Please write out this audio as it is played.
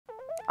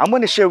I'm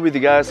going to share with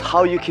you guys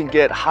how you can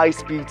get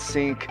high-speed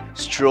sync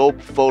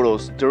strobe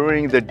photos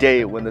during the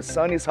day when the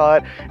sun is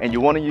hot and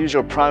you want to use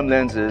your prime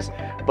lenses,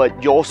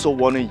 but you also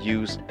want to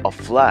use a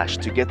flash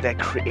to get that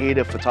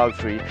creative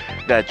photography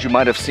that you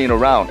might have seen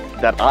around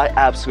that I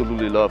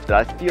absolutely love,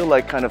 that I feel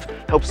like kind of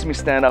helps me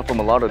stand out from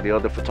a lot of the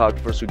other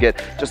photographers who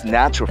get just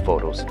natural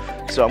photos.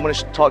 So I'm going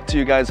to talk to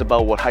you guys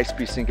about what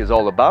high-speed sync is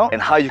all about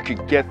and how you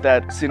could get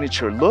that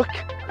signature look.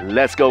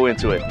 Let's go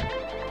into it.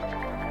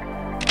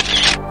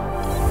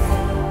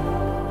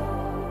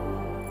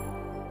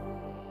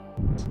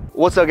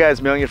 What's up guys,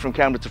 Myung here from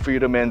Camera to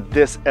Freedom, and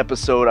this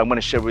episode I'm going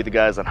to share with you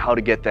guys on how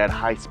to get that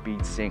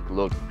high-speed sync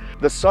look.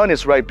 The sun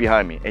is right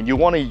behind me and you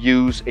want to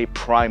use a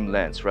prime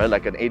lens, right?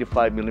 Like an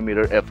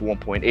 85mm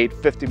f1.8,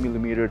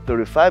 50mm,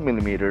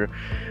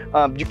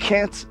 35mm. You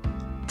can't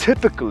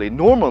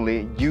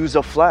normally use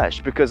a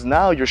flash because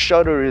now your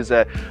shutter is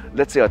at,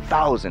 let's say,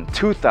 1,000,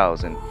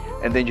 2,000,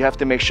 and then you have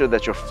to make sure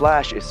that your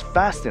flash is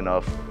fast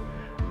enough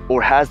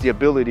or has the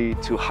ability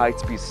to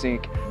high-speed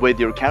sync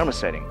with your camera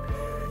setting.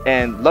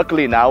 And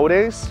luckily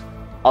nowadays,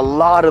 a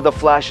lot of the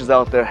flashes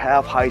out there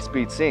have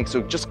high-speed sync.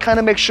 So just kind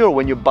of make sure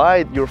when you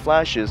buy your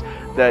flashes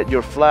that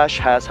your flash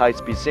has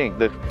high-speed sync.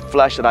 The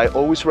flash that I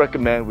always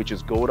recommend, which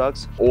is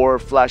Godox or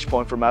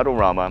Flashpoint from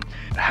Adorama,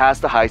 has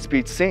the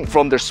high-speed sync.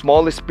 From their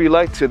smallest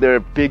speedlight to their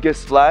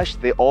biggest flash,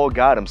 they all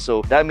got them.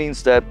 So that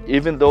means that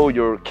even though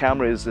your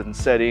camera is in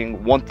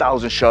setting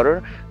 1000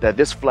 shutter, that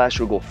this flash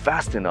will go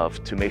fast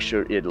enough to make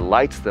sure it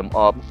lights them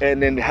up,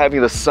 and then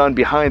having the sun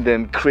behind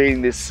them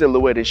creating this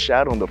silhouetted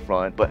shadow on the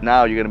front. But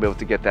now you're gonna be able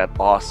to get that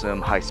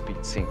awesome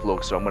high-speed sync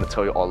look. So I'm gonna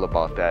tell you all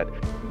about that.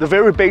 The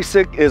very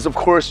basic is, of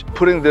course,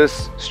 putting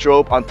this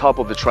strobe on top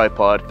of the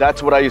tripod.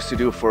 That's what I used to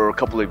do for a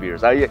couple of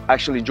years. I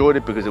actually enjoyed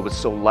it because it was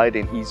so light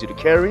and easy to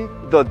carry.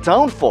 The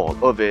downfall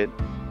of it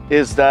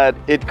is that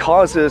it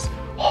causes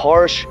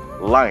harsh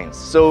lines.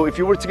 So if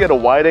you were to get a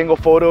wide angle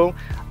photo,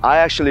 I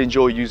actually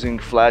enjoy using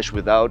flash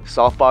without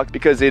softbox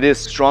because it is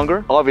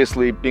stronger.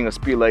 Obviously, being a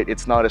speedlight,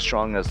 it's not as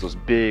strong as those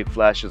big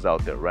flashes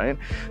out there, right?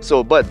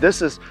 So, but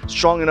this is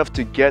strong enough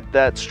to get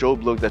that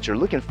strobe look that you're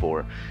looking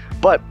for.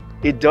 But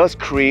it does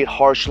create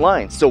harsh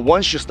lines. So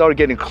once you start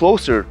getting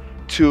closer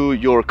to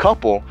your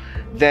couple,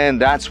 then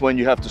that's when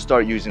you have to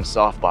start using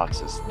soft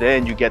boxes.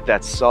 Then you get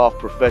that soft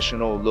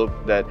professional look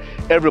that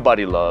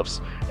everybody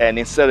loves. And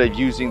instead of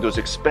using those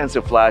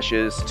expensive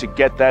flashes to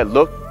get that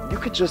look, you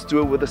could just do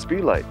it with a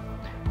speedlight.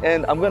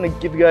 And I'm gonna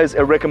give you guys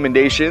a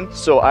recommendation.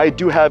 So I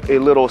do have a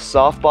little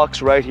soft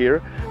box right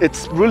here.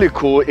 It's really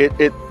cool.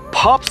 It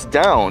pops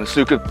down so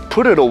you could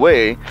put it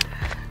away,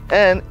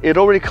 and it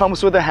already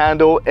comes with a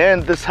handle,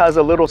 and this has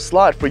a little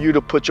slot for you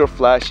to put your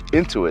flash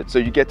into it. So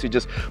you get to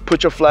just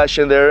put your flash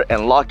in there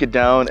and lock it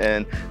down,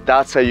 and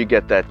that's how you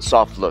get that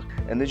soft look.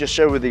 And then just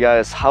share with you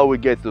guys how we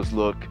get this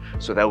look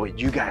so that way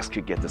you guys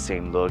could get the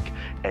same look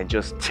and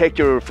just take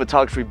your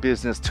photography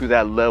business to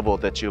that level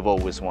that you've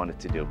always wanted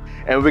to do.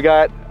 And we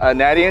got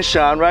Natty and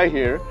Sean right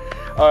here.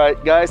 All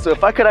right guys, so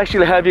if I could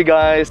actually have you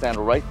guys stand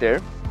right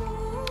there,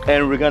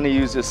 and we're gonna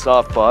use this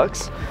soft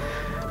box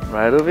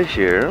right over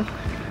here.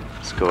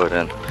 Let's go ahead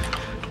and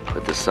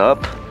put this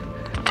up.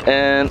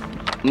 And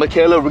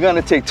Michaela, we're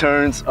gonna take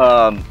turns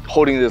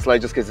holding this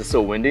light just because it's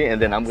so windy,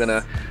 and then I'm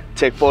gonna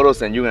take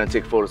photos and you're gonna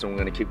take photos, and we're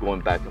gonna keep going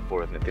back and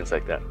forth and things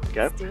like that,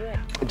 okay? Let's do it.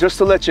 Just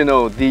to let you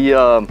know, the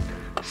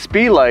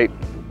Speedlight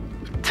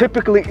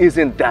typically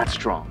isn't that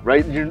strong,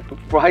 right?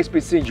 For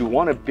high-speed sync, you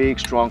want a big,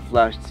 strong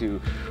flash to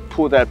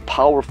pull that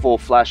powerful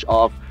flash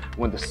off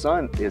when the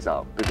sun is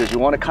out, because you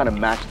want to kind of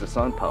match the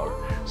sun power.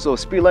 So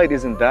Speedlight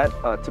isn't that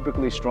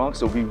typically strong,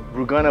 so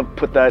we're gonna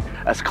put that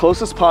as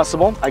close as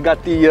possible. I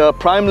got the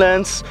prime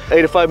lens,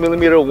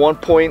 85mm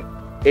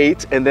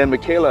 1.8, and then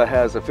Michaela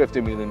has a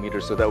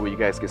 50mm, so that way you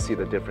guys can see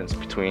the difference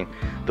between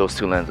those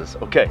two lenses.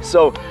 Okay,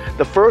 so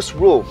the first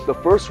rule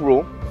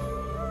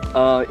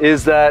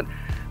is that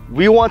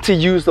we want to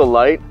use the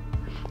light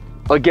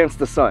against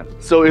the sun.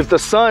 So if the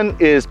sun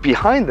is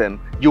behind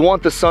them, you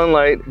want the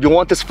sunlight, you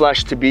want this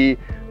flash to be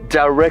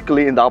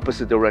directly in the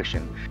opposite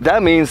direction.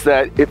 That means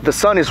that if the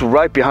sun is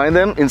right behind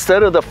them,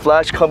 instead of the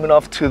flash coming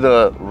off to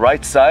the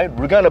right side,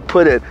 we're gonna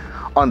put it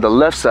on the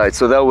left side,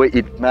 so that way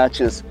it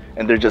matches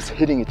and they're just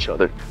hitting each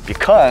other,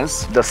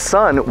 because the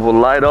sun will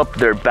light up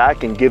their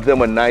back and give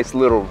them a nice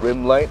little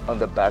rim light on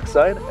the back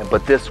side,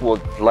 but this will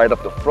light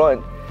up the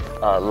front,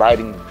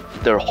 lighting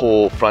their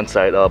whole front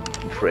side up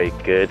for a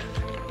good,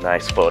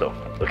 nice photo.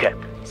 Okay,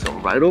 so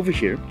right over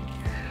here.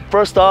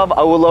 First off,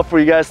 I would love for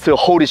you guys to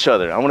hold each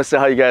other. I want to see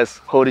how you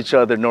guys hold each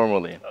other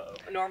normally.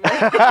 Normally?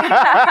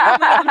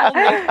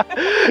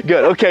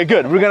 Good, okay,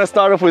 good. We're gonna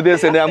start off with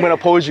this, and then I'm gonna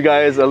pose you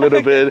guys a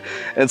little bit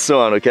and so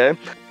on, okay?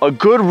 A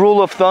good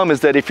rule of thumb is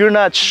that if you're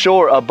not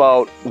sure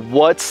about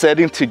what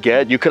setting to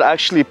get, you could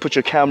actually put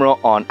your camera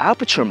on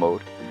aperture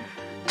mode,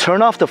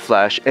 turn off the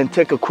flash, and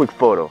take a quick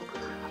photo.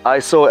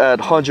 ISO at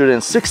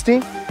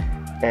 160,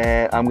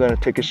 and I'm gonna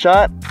take a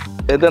shot.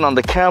 And then on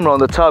the camera on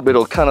the top,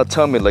 it'll kind of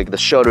tell me like the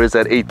shutter is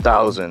at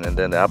 8,000 and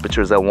then the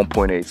aperture is at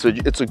 1.8. So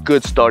it's a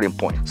good starting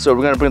point. So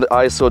we're gonna bring the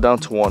ISO down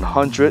to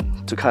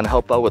 100 to kind of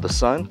help out with the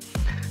sun.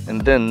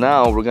 And then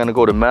now we're gonna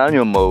go to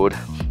manual mode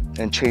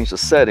and change the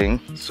setting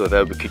so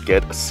that we could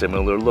get a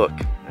similar look.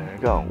 There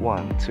you go,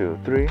 1, 2,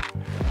 3.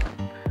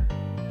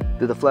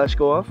 Did the flash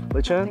go off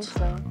by chance? I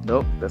think so.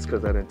 Nope, that's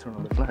because I didn't turn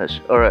on the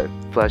flash. All right,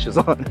 flash is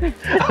on.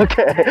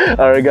 Okay,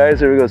 all right guys,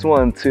 here we go.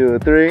 1, 2,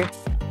 3.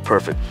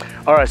 Perfect.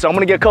 All right, so I'm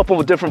gonna get a couple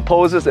of different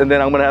poses and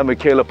then I'm gonna have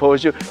Michaela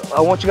pose you.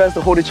 I want you guys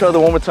to hold each other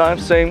one more time,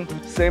 same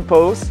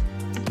pose.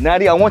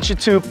 Natty, I want you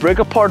to break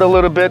apart a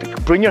little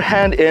bit, bring your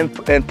hand in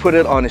and put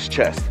it on his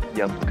chest.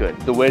 Yep, good.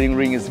 The wedding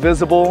ring is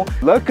visible.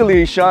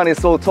 Luckily, Sean is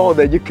so tall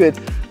that you could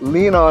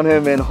lean on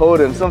him and hold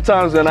him.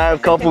 Sometimes when I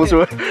have couples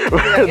where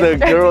the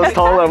girl's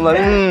taller, I'm like,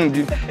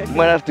 you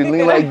might have to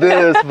lean like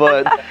this,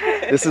 but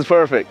this is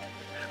perfect.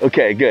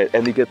 Okay, good.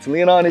 And you get to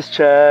lean on his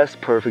chest.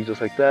 Perfect,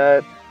 just like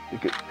that.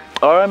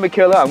 All right,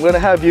 Michaela, I'm gonna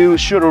have you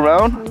shoot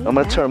around. I'm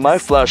gonna turn my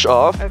flash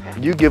off.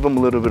 Okay. You give him a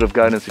little bit of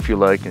guidance if you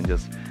like and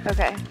just...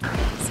 Okay,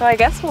 so I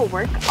guess we'll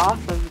work off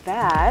of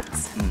that.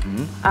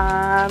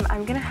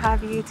 I'm gonna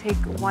have you take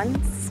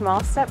one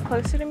small step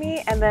closer to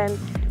me and then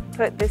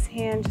put this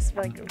hand just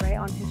like right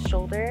on his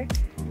shoulder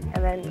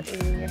and then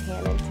lean your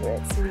hand into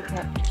it so you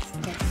get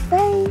your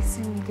face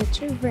and you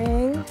get your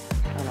ring.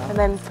 And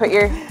then put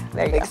your,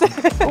 there you go.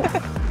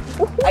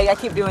 I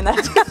keep doing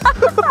that.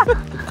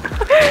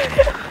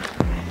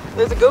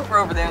 There's a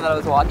GoPro over there that I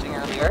was watching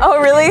earlier. Oh,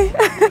 really?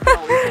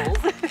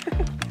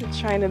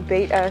 Trying to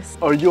bait us.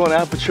 Are you on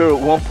aperture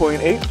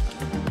 1.8?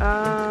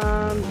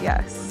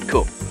 Yes.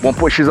 Cool.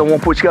 She's on 1.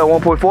 She got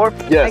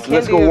 1.4? Yes,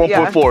 let's go 1.4.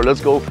 Yeah.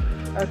 Let's go.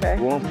 Okay.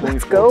 1.4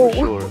 let's go. For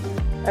sure.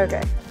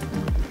 Okay.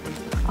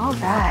 All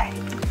right.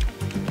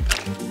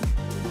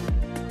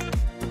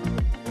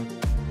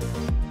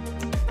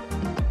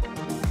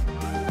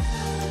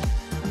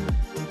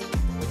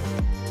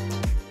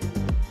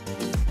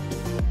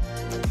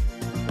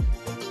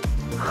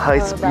 High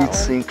Speed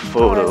Sync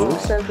photos. Oh,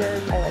 so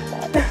good. I like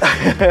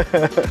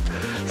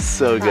that.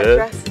 So good.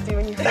 Dress is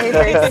doing your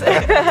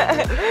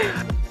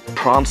favorites.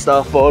 Prom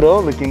style photo,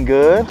 looking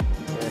good.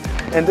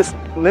 And this,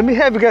 let me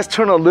have you guys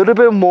turn a little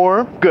bit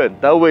more. Good,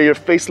 that way your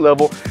face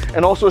level.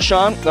 And also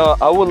Sean,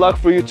 I would like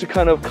for you to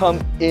kind of come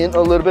in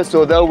a little bit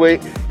so that way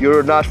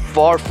you're not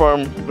far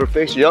from your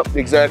face. Yep,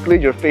 exactly,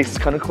 your face is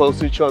kind of close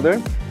to each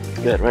other.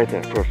 Good, right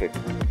there, perfect.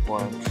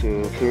 1,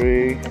 2,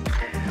 3,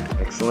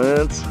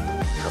 excellent.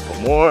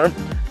 Couple more.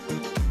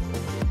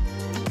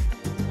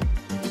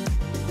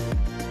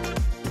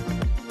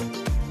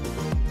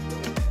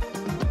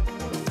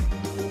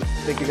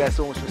 Thank you guys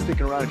so much for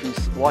sticking around. If you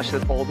watched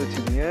it all the way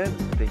to the end,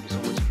 thank you so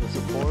much for the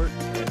support,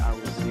 and I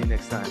will see you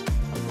next time.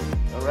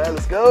 All right,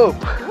 let's go.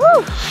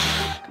 Woo!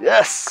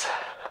 Yes.